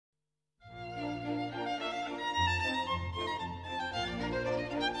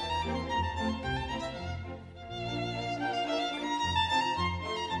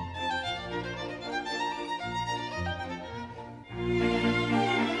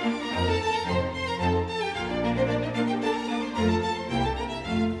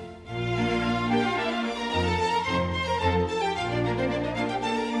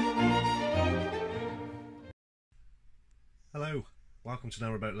welcome to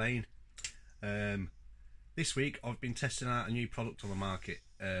Know About Lane. This week I've been testing out a new product on the market.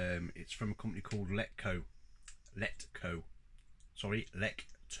 It's from a company called Lekto.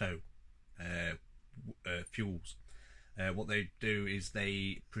 Fuels. What they do is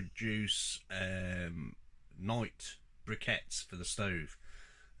they produce night briquettes for the stove,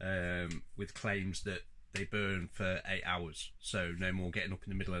 with claims that they burn for 8 hours, so no more getting up in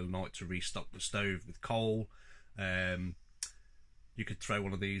the middle of the night to restock the stove with coal. You could throw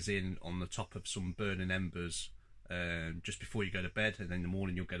one of these in on the top of some burning embers just before you go to bed, and then in the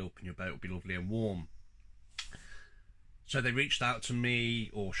morning you'll get up and your boat will be lovely and warm. So they reached out to me,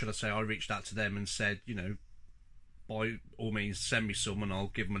 or should I say I reached out to them and said, you know, by all means send me some and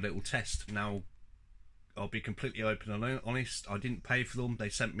I'll give them a little test. Now, I'll be completely open and honest, I didn't pay for them. They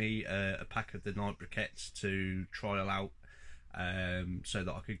sent me a pack of the night briquettes to trial out, so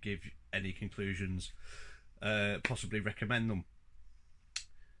that I could give any conclusions, possibly recommend them.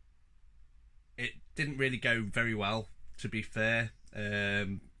 It didn't really go very well, to be fair.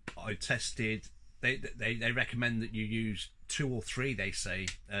 I tested, they recommend that you use 2 or 3, they say,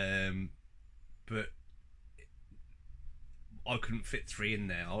 but I couldn't fit 3 in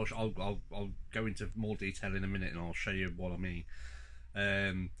there. I'll go into more detail in a minute and I'll show you what I mean.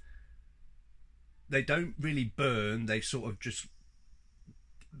 They don't really burn, they sort of just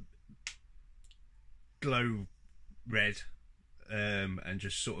glow red, and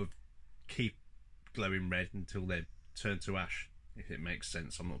just sort of keep glowing red until they turn to ash, if it makes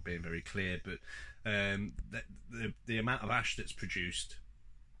sense. I'm not being very clear, but the amount of ash that's produced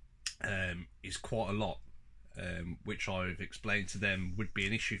is quite a lot, which I've explained to them would be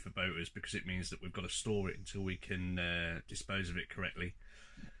an issue for boaters, because it means that we've got to store it until we can dispose of it correctly.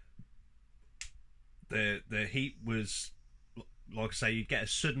 The heat was, like I say, you get a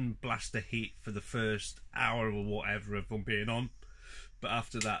sudden blast of heat for the first hour or whatever of them being on, but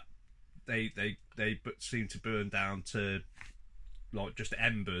after that they seem to burn down to like just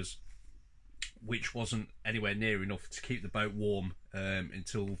embers, which wasn't anywhere near enough to keep the boat warm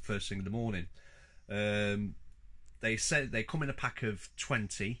until first thing in the morning. They said they come in a pack of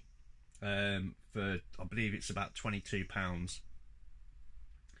 20 for, I believe it's about £22.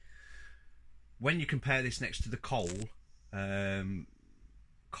 When you compare this next to the coal of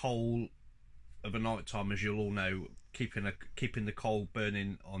a night time, as you'll all know, keeping the coal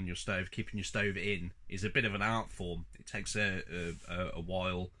burning on your stove, keeping your stove in, is a bit of an art form. It takes a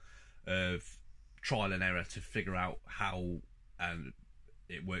while of trial and error to figure out how and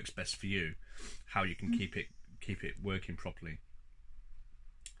it works best for you, how you can keep it working properly.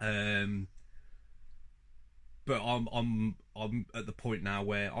 But I'm at the point now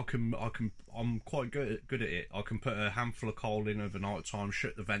where I'm quite good at it. I can put a handful of coal in over night time,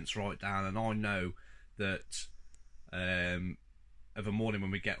 shut the vents right down, and I know that of a morning when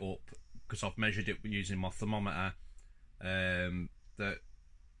we get up, because I've measured it using my thermometer, that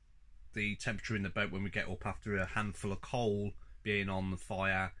the temperature in the boat when we get up after a handful of coal being on the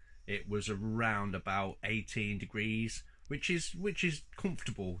fire, it was around about 18 degrees, which is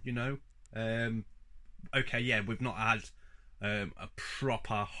comfortable, you know. Okay, yeah, we've not had a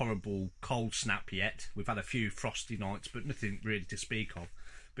proper horrible cold snap yet. We've had a few frosty nights, but nothing really to speak of.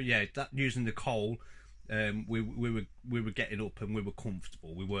 But yeah, that using the coal, we were getting up and we were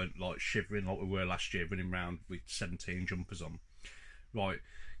comfortable. We weren't like shivering like we were last year, running around with 17 jumpers on. Right,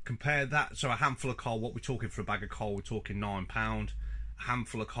 compare that. So a handful of coal, what we're talking for a bag of coal, we're talking £9. A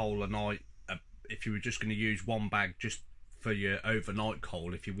handful of coal a night, if you were just going to use one bag just for your overnight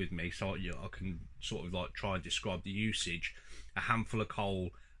coal, if you're with me, so I can sort of like try and describe the usage. A handful of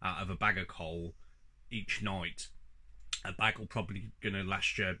coal out of a bag of coal each night, a bag will probably going to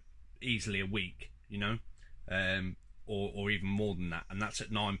last you easily a week, you know, or even more than that, and that's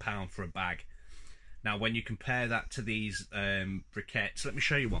at £9 for a bag. Now when you compare that to these briquettes, let me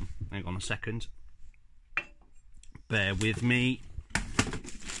show you one, hang on a second, bear with me.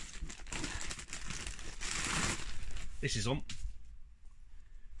 This is on.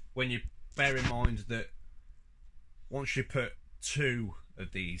 When you bear in mind that once you put 2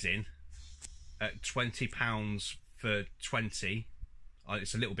 of these in at £20 for 20,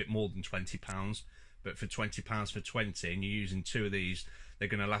 it's a little bit more than £20, but for £20 for 20, and you're using 2 of these, they're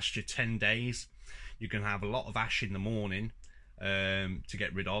going to last you 10 days. You're going to have a lot of ash in the morning to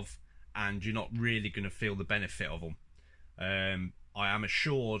get rid of, and you're not really going to feel the benefit of them. I am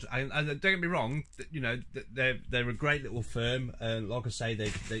assured, and don't get me wrong, you know, they're a great little firm, and like I say,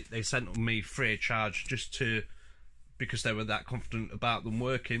 they sent me free of charge just because they were that confident about them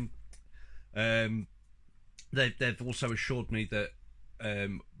working. They've also assured me that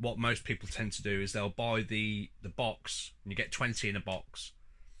what most people tend to do is they'll buy the box, and you get 20 in a box,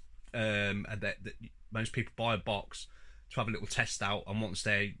 and that most people buy a box to have a little test out, and once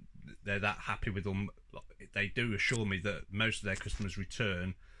they're that happy with them, they do assure me that most of their customers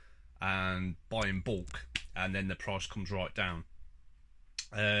return and buy in bulk, and then the price comes right down.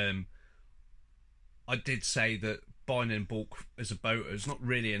 I did say that buying in bulk as a boater is not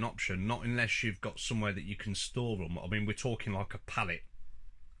really an option, not unless you've got somewhere that you can store them. I mean, we're talking like a pallet,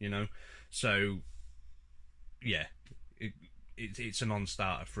 you know, so yeah, it's a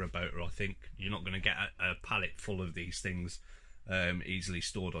non-starter for a boater. I think you're not going to get a pallet full of these things easily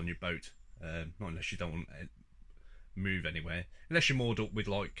stored on your boat, not unless you don't want to move anywhere, unless you're moored up with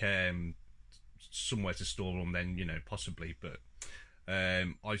like somewhere to store them, then, you know, possibly. But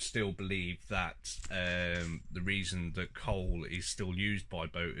I still believe that the reason that coal is still used by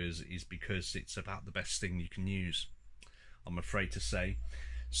boaters is because it's about the best thing you can use, I'm afraid to say.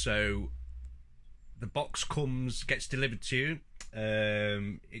 So the box gets delivered to you.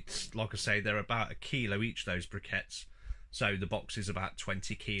 It's like I say, they're about 1 kilo each, those briquettes. So the box is about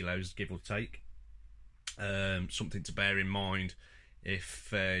 20 kilos, give or take. Something to bear in mind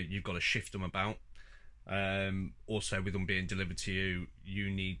if you've got to shift them about. Also, with them being delivered to you, you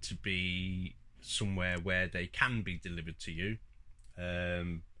need to be somewhere where they can be delivered to you.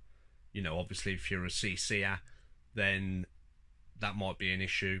 You know, obviously, if you're a CC'er, then that might be an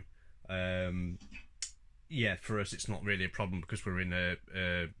issue. Yeah, for us, it's not really a problem because we're in a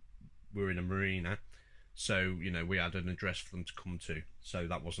marina, so you know we had an address for them to come to, so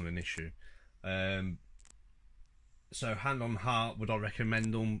that wasn't an issue. So hand on heart, would I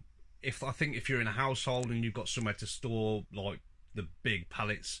recommend them? I think if you're in a household and you've got somewhere to store like the big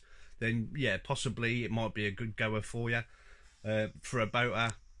pallets, then yeah, possibly it might be a good goer for you. For a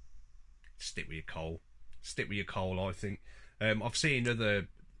boater, stick with your coal. Stick with your coal, I think. I've seen other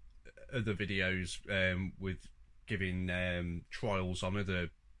videos with giving trials on other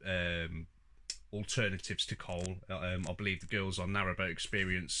alternatives to coal. I believe the girls on Narrowboat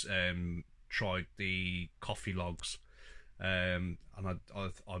Experience tried the coffee logs, and I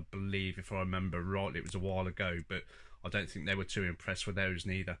believe, if I remember rightly, it was a while ago, but I don't think they were too impressed with those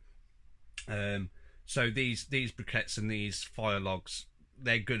neither. So these briquettes and these fire logs,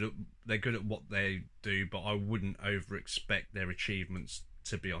 they're good at what they do, but I wouldn't over expect their achievements,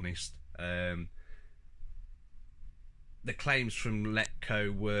 to be honest. The claims from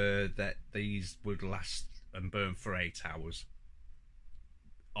Lekto were that these would last and burn for 8 hours.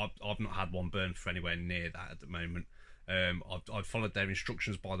 I've not had one burn for anywhere near that at the moment. I've followed their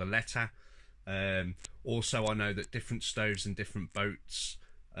instructions by the letter. Also, I know that different stoves and different boats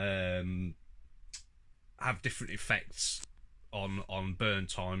have different effects on burn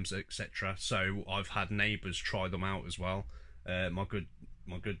times, etc. So I've had neighbours try them out as well. My good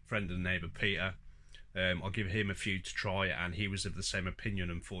friend and neighbour Peter, I'll give him a few to try, and he was of the same opinion,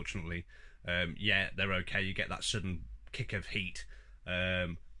 unfortunately. Yeah, they're okay, you get that sudden kick of heat,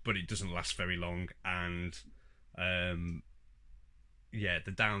 but it doesn't last very long, and yeah,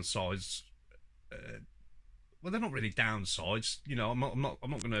 the downsides, well, they're not really downsides, you know. I'm not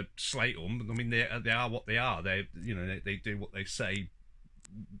going to slate them. I mean, they are what they are. They do what they say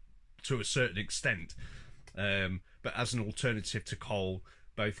to a certain extent. But as an alternative to coal,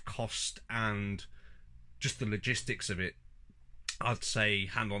 both cost and just the logistics of it, I'd say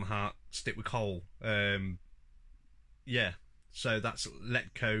hand on heart, stick with coal. Yeah, so that's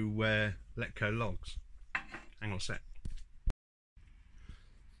Lekto logs. Hang on a sec.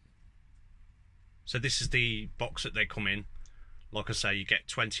 So this is the box that they come in. Like I say, you get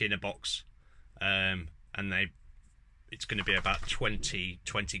 20 in a box, and it's going to be about 20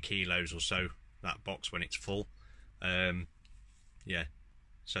 kilos or so, that box, when it's full. Yeah,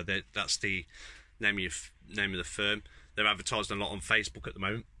 so that's the name of the firm. They're advertising a lot on Facebook at the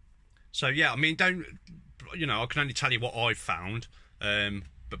moment. So yeah, I mean, I can only tell you what I've found,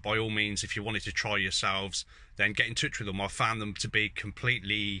 but by all means, if you wanted to try yourselves, then get in touch with them. I found them to be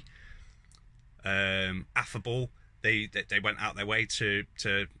completely affable. They went out their way to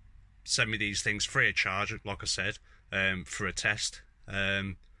send me these things free of charge, like I said, for a test.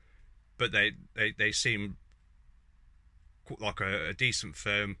 But they seem like a decent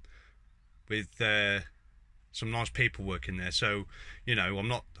firm with some nice people working there. So, you know, I'm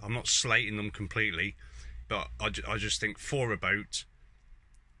not slating them completely, but I just think for a boat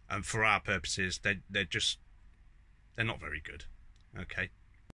and for our purposes, they're not very good. Okay.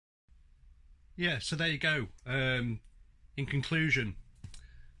 Yeah, so there you go. In conclusion,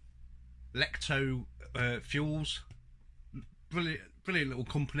 Lekto Fuels, brilliant little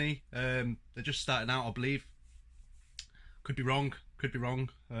company. They're just starting out, I believe. Could be wrong, could be wrong.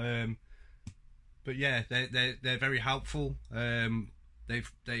 But yeah, they're very helpful.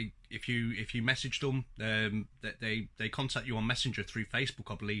 If you message them, they contact you on Messenger through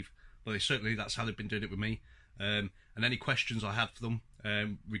Facebook, I believe. But certainly that's how they've been doing it with me. And any questions I have for them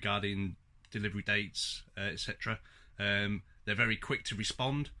regarding delivery dates, etc., they're very quick to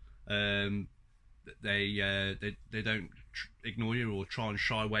respond. They don't ignore you or try and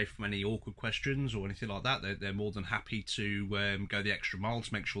shy away from any awkward questions or anything like that. They're more than happy to go the extra mile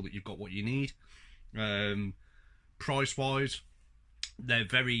to make sure that you've got what you need. Price wise, they're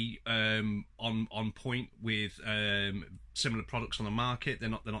very on point with similar products on the market. They're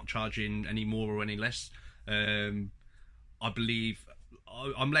not charging any more or any less. I believe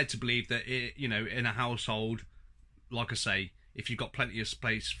I'm led to believe that in a household, like I say, if you've got plenty of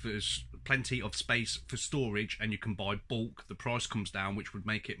space for storage and you can buy bulk, the price comes down, which would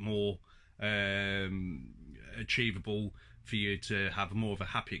make it more achievable for you to have more of a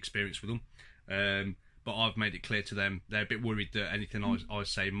happy experience with them. But I've made it clear to them, they're a bit worried that anything I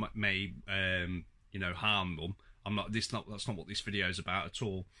say may harm them. That's not what this video is about at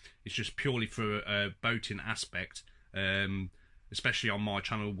all. It's just purely for a boating aspect, especially on my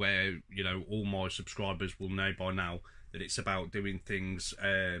channel, where all my subscribers will know by now that it's about doing things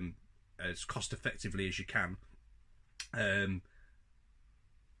as cost effectively as you can. And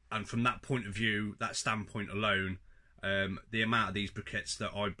from that point of view, that standpoint alone, the amount of these briquettes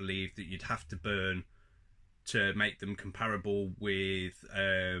that I believe that you'd have to burn to make them comparable with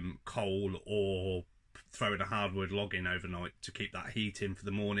coal or throwing a hardwood log in overnight to keep that heat in for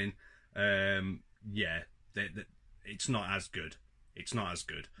the morning, it's not as good. It's not as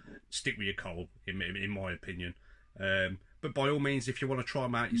good. Stick with your coal, in my opinion. But by all means, if you want to try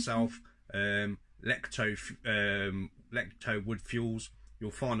them out yourself, Lekto wood fuels,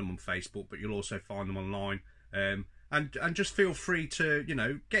 you'll find them on Facebook, but you'll also find them online. And just feel free to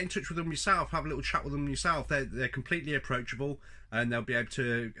get in touch with them yourself, have a little chat with them yourself. They're completely approachable, and they'll be able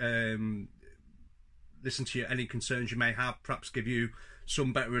to listen to any concerns you may have, perhaps give you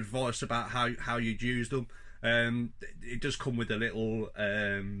some better advice about how you'd use them. It does come with a little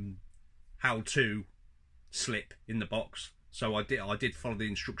how-to slip in the box, so I did follow the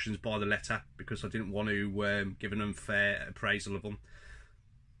instructions by the letter because I didn't want to give an unfair appraisal of them.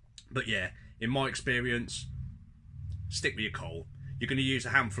 But yeah, in my experience, stick with your coal. You're going to use a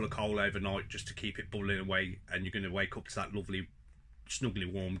handful of coal overnight just to keep it bubbling away, and you're going to wake up to that lovely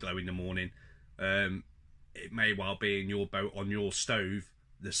snuggly warm glow in the morning. It may well be in your boat on your stove.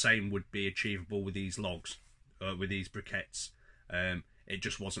 The same would be achievable with these logs, with these briquettes. It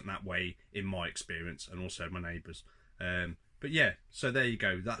just wasn't that way in my experience, and also my neighbours. But yeah, so there you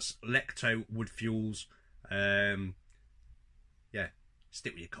go. That's Lekto wood fuels. Yeah,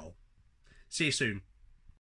 stick with your coal. See you soon.